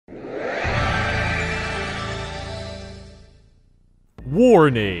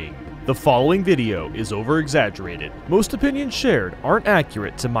Warning! The following video is over-exaggerated. Most opinions shared aren't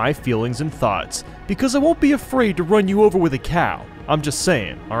accurate to my feelings and thoughts, because I won't be afraid to run you over with a cow. I'm just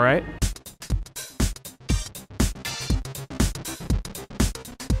saying, alright?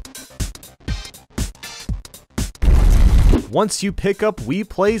 Once you pick up Wii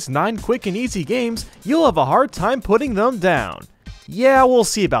Play's 9 quick and easy games, you'll have a hard time putting them down. Yeah, we'll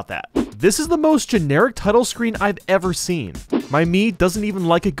see about that. This is the most generic title screen I've ever seen. My Mii doesn't even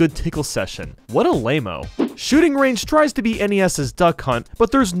like a good tickle session. What a lame-o. Shooting Range tries to be NES's Duck Hunt,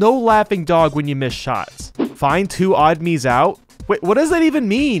 but there's no laughing dog when you miss shots. Find 2 odd Miis out? Wait, what does that even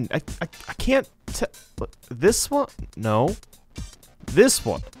mean? I can't this one? No. This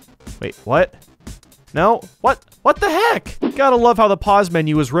one. Wait, what? No? What the heck? Gotta love how the pause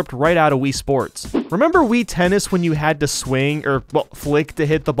menu was ripped right out of Wii Sports. Remember Wii Tennis when you had to swing, or, well, flick to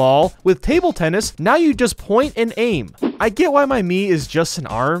hit the ball? With table tennis, now you just point and aim. I get why my Mii is just an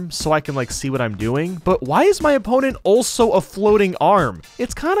arm, so I can, like, see what I'm doing, but why is my opponent also a floating arm?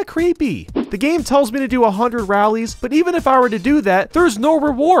 It's kinda creepy. The game tells me to do 100 rallies, but even if I were to do that, there's no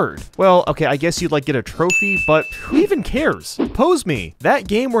reward. Well, okay, I guess you'd, like, get a trophy, but who even cares? Pose Me, that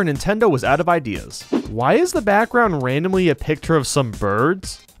game where Nintendo was out of ideas. Why is the background randomly a picture of some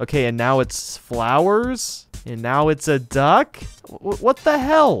birds? Okay, and now it's flowers? And now it's a duck? What the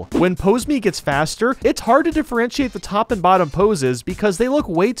hell? When Pose Me gets faster, it's hard to differentiate the top and bottom poses because they look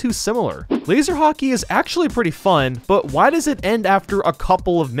way too similar. Laser hockey is actually pretty fun, but why does it end after a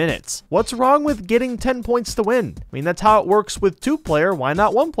couple of minutes? What's wrong with getting 10 points to win? I mean, that's how it works with 2-player, why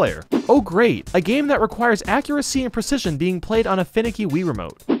not 1-player? Oh great, a game that requires accuracy and precision being played on a finicky Wii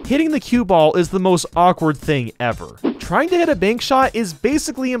remote. Hitting the cue ball is the most awkward thing ever. Trying to hit a bank shot is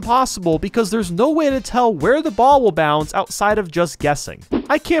basically impossible because there's no way to tell where the ball will bounce outside of just guessing.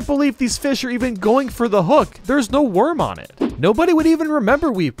 I can't believe these fish are even going for the hook. There's no worm on it. Nobody would even remember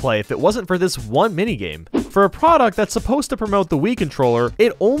Wii Play if it wasn't for this one minigame. For a product that's supposed to promote the Wii controller,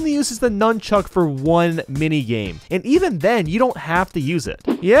 it only uses the nunchuck for one minigame. And even then, you don't have to use it.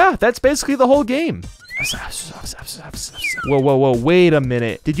 Yeah, that's basically the whole game. Whoa, wait a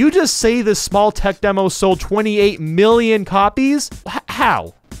minute. Did you just say this small tech demo sold 28 million copies?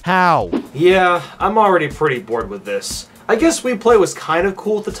 How? Yeah, I'm already pretty bored with this. I guess Wii Play was kind of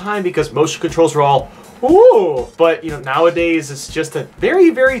cool at the time because motion controls were all, ooh, but you know, nowadays it's just a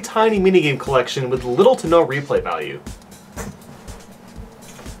very, very tiny minigame collection with little to no replay value.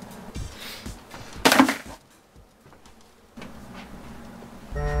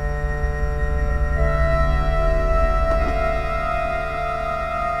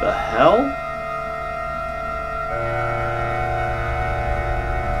 The hell?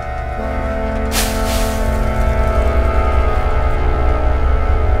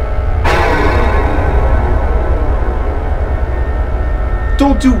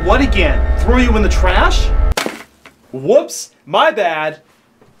 Don't do what again? Throw you in the trash? Whoops, my bad.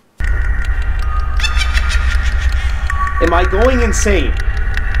 Am I going insane?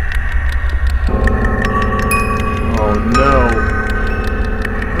 Oh no.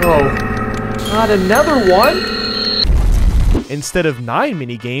 Oh, not another one? Instead of 9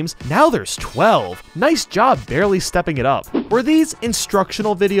 minigames, now there's 12. Nice job barely stepping it up. Were these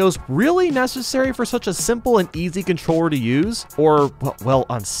instructional videos really necessary for such a simple and easy controller to use? Or, well,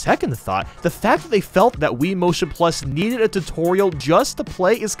 on second thought, the fact that they felt that Wii Motion Plus needed a tutorial just to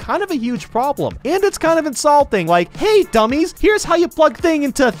play is kind of a huge problem. And it's kind of insulting, like, hey dummies, here's how you plug thing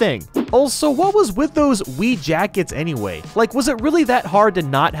into a thing. Also, what was with those Wii jackets anyway? Like, was it really that hard to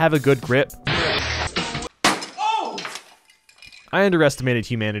not have a good grip? I underestimated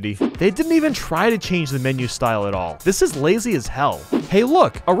humanity. They didn't even try to change the menu style at all. This is lazy as hell. Hey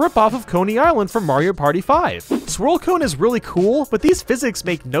look, a ripoff of Coney Island from Mario Party 5. Swirl Cone is really cool, but these physics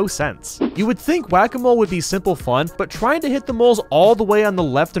make no sense. You would think Whack-A-Mole would be simple fun, but trying to hit the moles all the way on the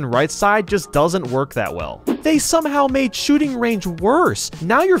left and right side just doesn't work that well. They somehow made shooting range worse.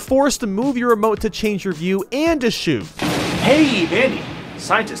 Now you're forced to move your remote to change your view and to shoot. Hey, Bandy,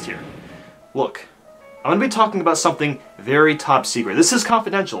 scientist here. Look. I'm going to be talking about something very top secret. This is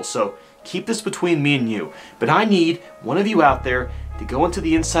confidential, so keep this between me and you. But I need one of you out there to go into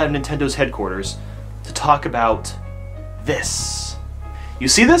the inside of Nintendo's headquarters to talk about this. You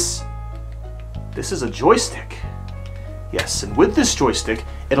see this? This is a joystick. Yes, and with this joystick,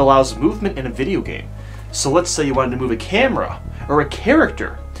 it allows movement in a video game. So let's say you wanted to move a camera or a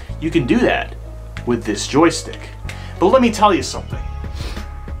character. You can do that with this joystick. But let me tell you something.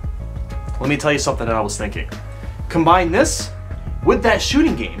 that I was thinking. Combine this with that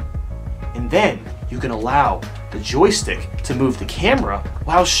shooting game, and then you can allow the joystick to move the camera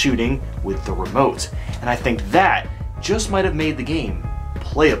while shooting with the remote. And I think that just might have made the game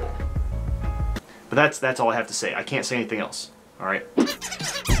playable. But that's all I have to say. I can't say anything else. All right.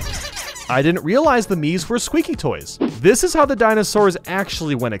 I didn't realize the Miis were squeaky toys. This is how the dinosaurs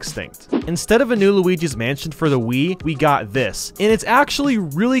actually went extinct. Instead of a new Luigi's Mansion for the Wii, we got this. And it's actually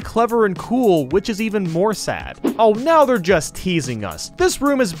really clever and cool, which is even more sad. Oh, now they're just teasing us. This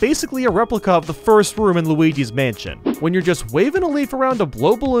room is basically a replica of the first room in Luigi's Mansion, when you're just waving a leaf around to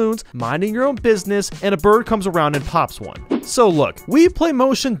blow balloons, minding your own business, and a bird comes around and pops one. So look, Wii Play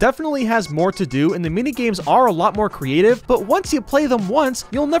Motion definitely has more to do, and the minigames are a lot more creative, but once you play them once,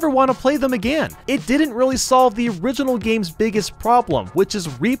 you'll never want to play them again. It didn't really solve the original game's biggest problem, which is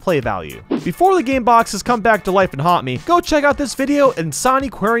replay value. Before the game boxes come back to life and haunt me, go check out this video in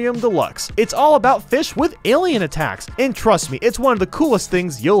Aquarium Deluxe. It's all about fish with alien attacks, and trust me, it's one of the coolest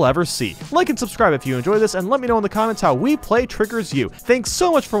things you'll ever see. Like and subscribe if you enjoy this, and let me know in the comments how Wii Play triggers you. Thanks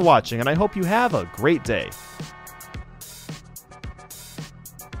so much for watching, and I hope you have a great day.